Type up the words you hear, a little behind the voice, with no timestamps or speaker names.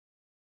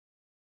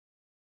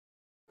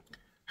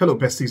Hello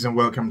besties and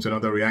welcome to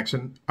another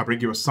reaction. I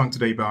bring you a song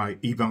today by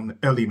YVONNE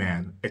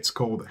Elliman. It's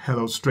called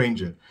Hello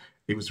Stranger.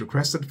 It was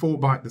requested for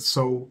by the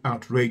So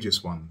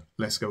Outrageous one.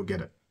 Let's go get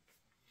it.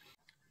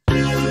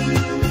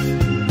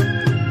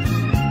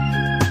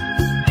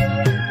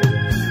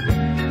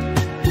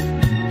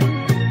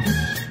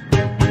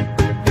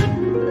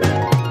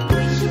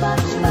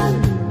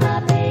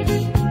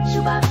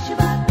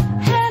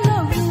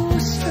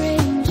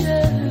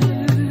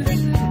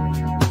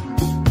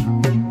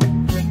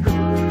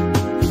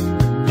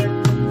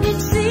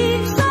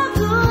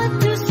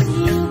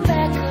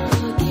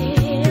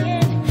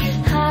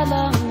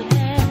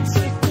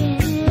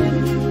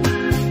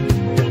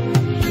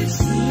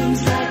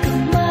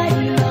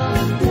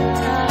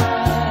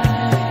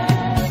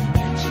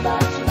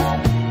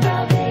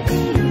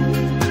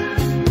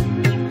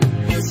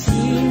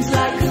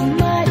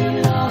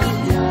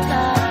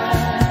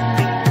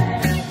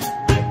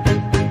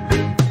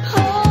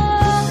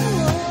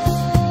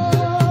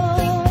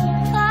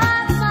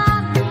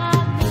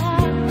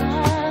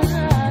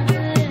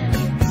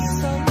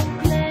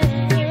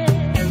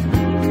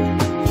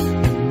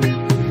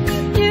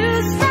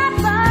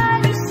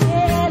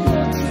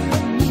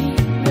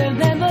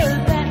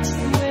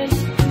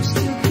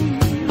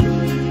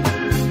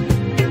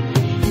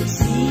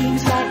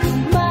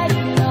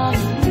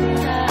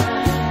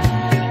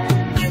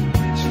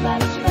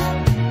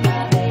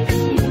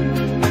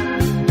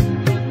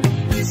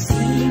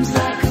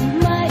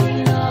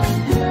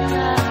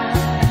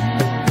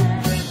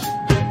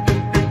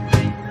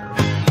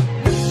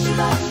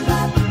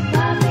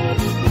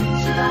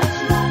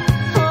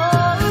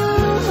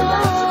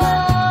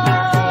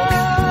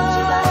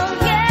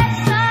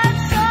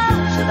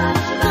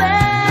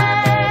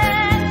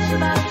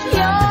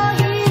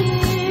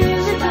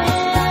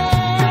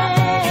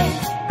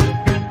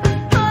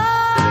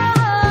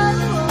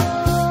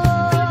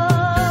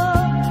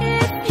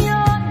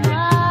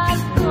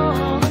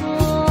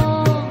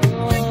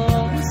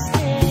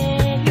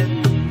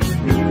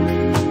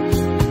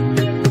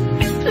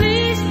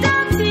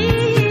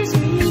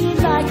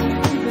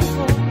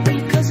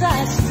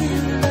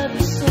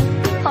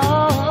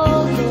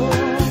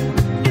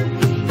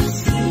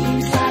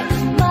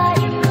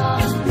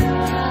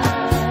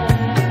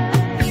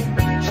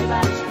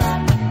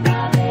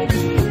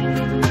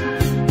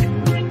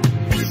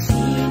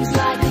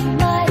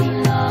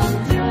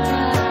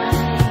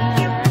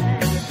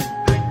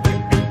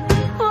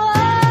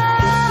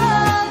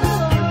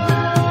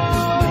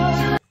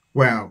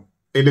 Wow,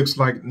 it looks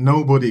like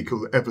nobody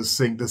could ever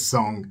sing this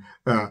song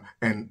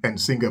and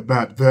sing a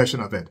bad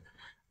version of it.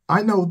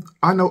 I know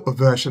a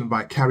version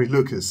by Carrie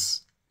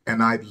Lucas,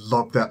 and I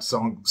love that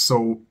song.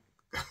 So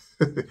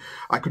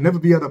I could never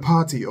be at a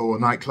party or a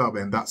nightclub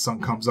and that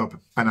song comes up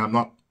and I'm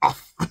not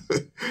off,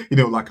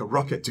 like a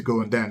rocket to go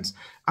and dance.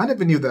 I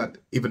never knew that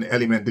YVONNE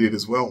Elliman did it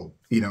as well,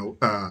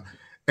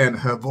 and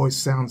her voice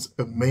sounds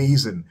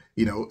amazing,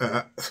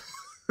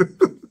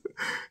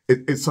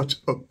 It's such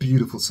a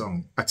beautiful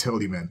song, I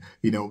tell you, man.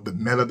 The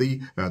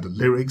melody, the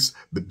lyrics,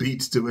 the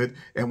beats to it.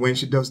 And when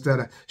she does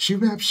that, she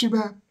rap,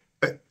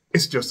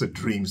 it's just a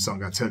dream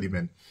song, I tell you,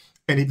 man.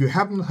 And if you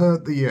haven't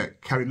heard the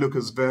Carrie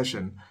Lucas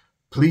version,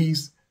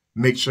 please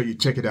make sure you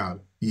check it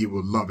out. You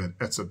will love it.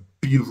 It's a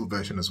beautiful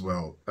version as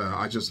well.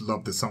 I just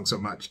love this song so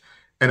much.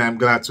 And I'm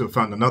glad to have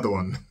found another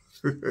one.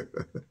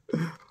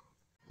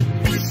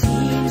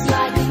 Seems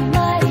like a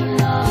mighty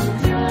long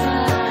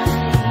drive.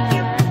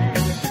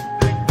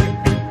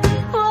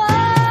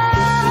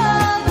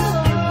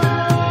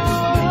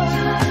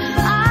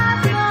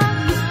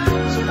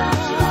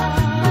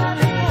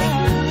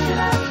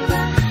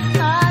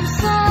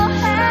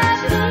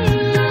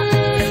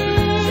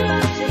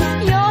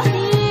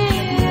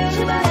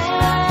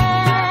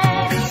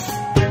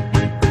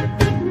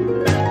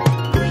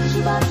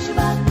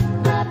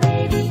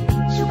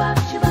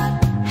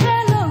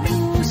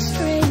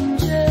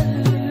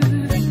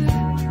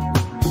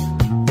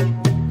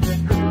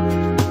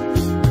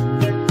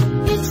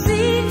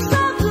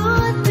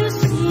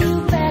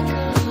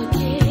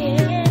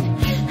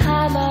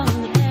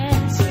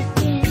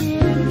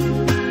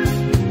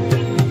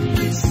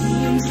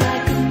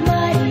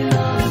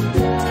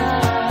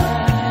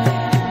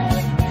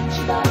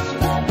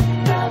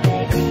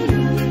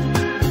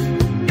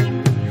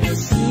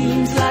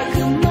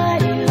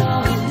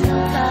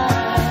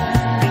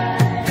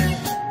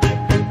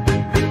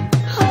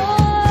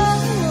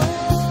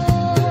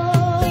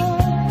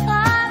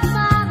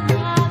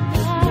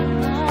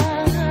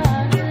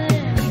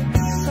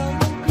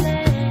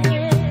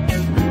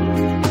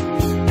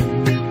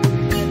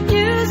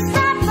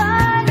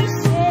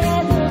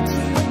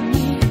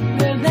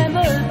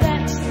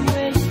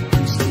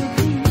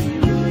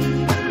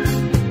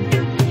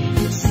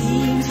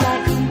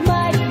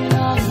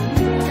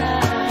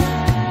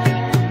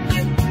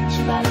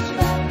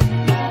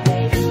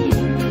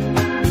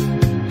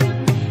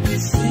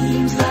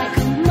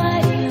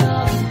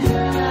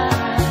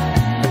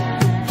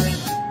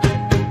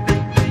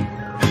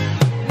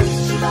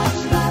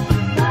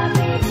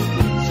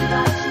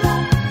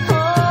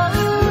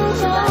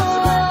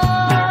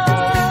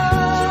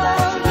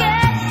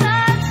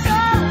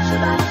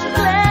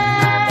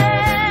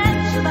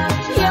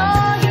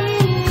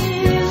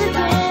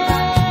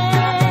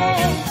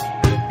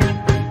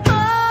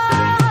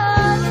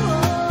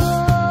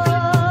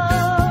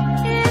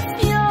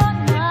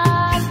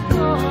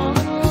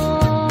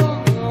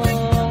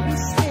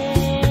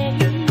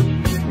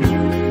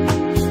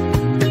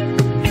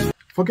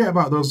 Forget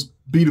about those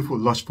beautiful,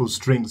 lushful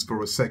strings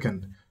for a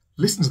second.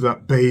 Listen to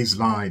that bass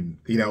line.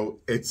 You know,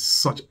 it's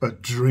such a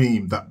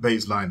dream, that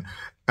bass line.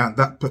 And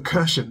that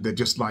percussion that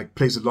just like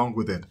plays along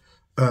with it.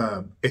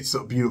 It's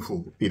so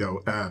beautiful. You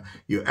know,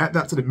 you add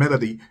that to the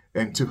melody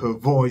and to her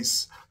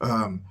voice.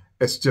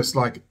 It's just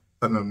like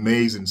an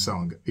amazing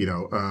song. You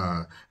know,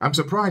 I'm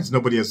surprised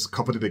nobody has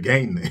covered it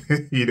again,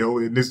 you know,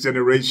 in this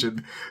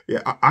generation.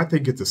 Yeah, I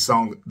think it's a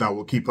song that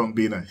will keep on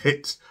being a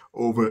hit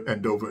over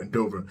and over and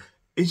over.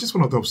 It's just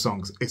one of those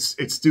songs.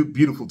 It's too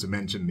beautiful to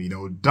mention, you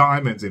know,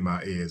 diamonds in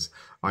my ears.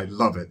 I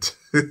love it.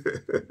 If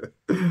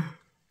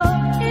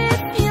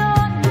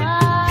you're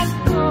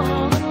not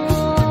gonna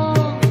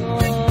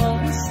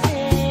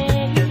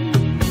stay,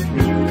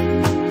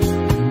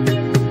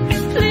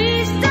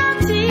 please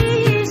don't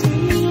tease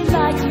me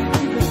like you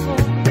did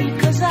before,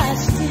 because I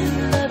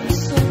still love you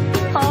so.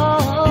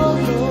 Oh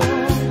Lord,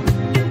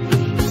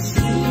 it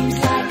seems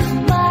like a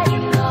mighty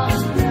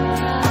long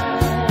ride.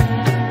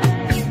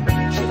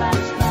 Shabbat,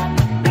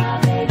 my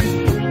baby.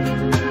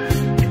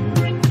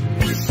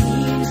 It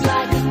seems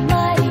like a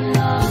mighty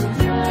long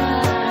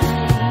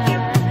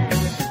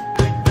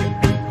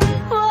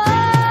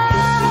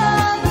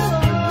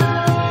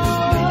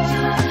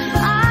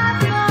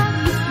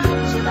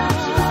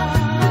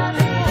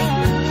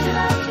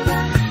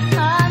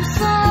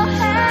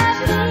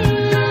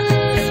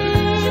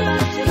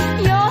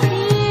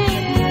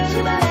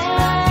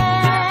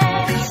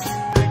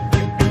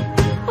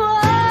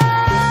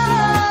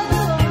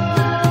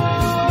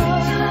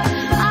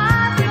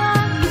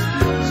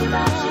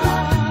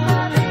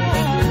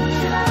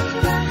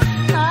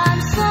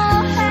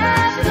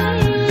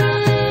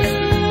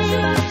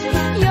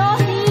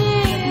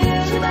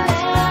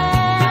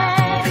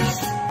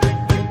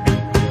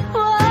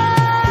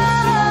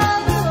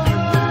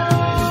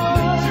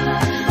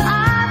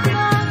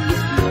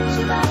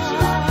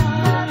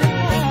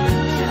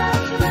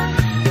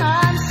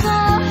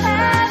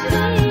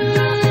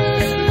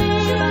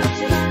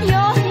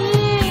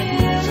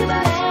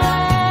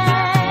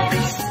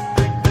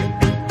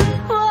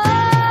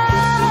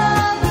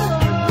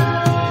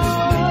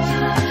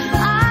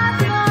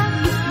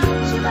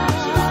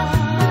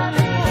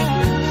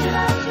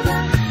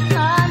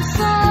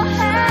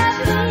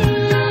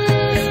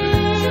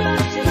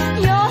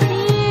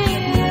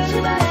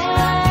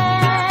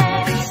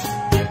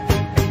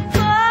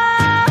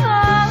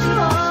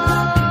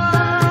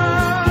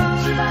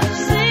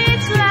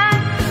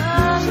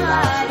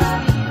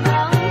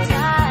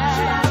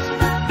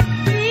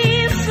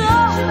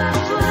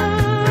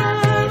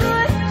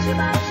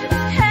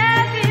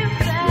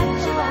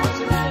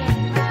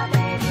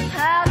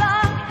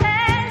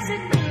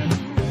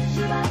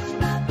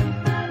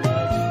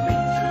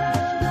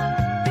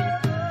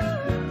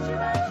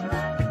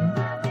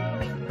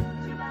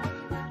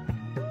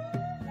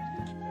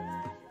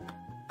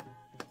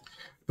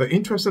The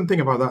interesting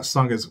thing about that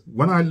song is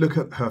when I look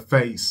at her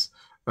face,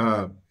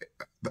 the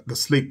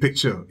sleep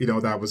picture, you know,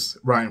 that was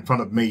right in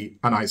front of me,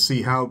 and I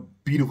see how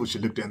beautiful she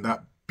looked and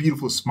that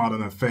beautiful smile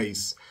on her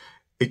face,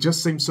 it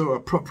just seems so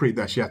appropriate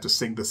that she had to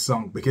sing this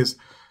song, because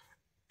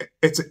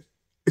it's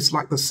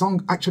like the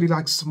song actually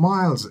like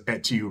smiles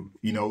at you,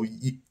 you know,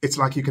 it's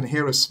like you can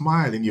hear a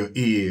smile in your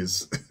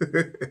ears,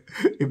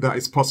 if that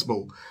is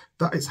possible.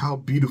 That is how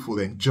beautiful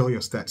and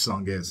joyous that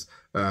song is.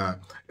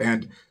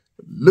 And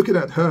looking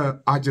at her,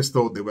 I just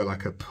thought they were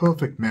like a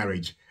perfect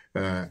marriage,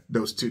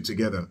 those two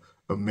together.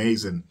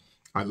 Amazing.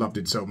 I loved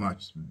it so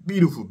much.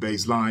 Beautiful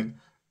bass line.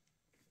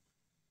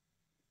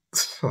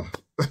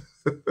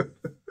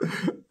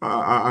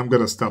 I'm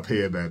going to stop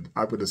here, man.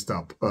 I'm going to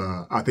stop.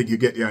 I think you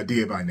get the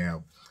idea by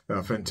now.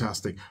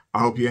 Fantastic. I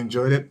hope you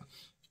enjoyed it.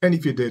 And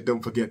if you did,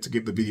 don't forget to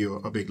give the video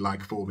a big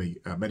like for me.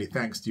 Many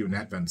thanks to you in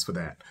advance for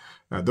that.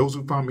 Those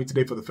who found me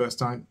today for the first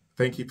time,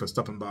 thank you for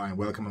stopping by and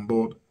welcome on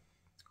board.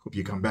 Hope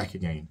you come back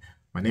again.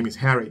 My name is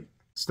Harry.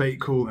 Stay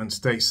cool and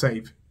stay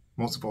safe.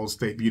 Most of all,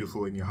 stay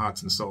beautiful in your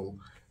hearts and soul.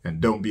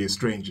 And don't be a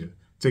stranger.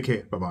 Take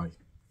care. Bye-bye.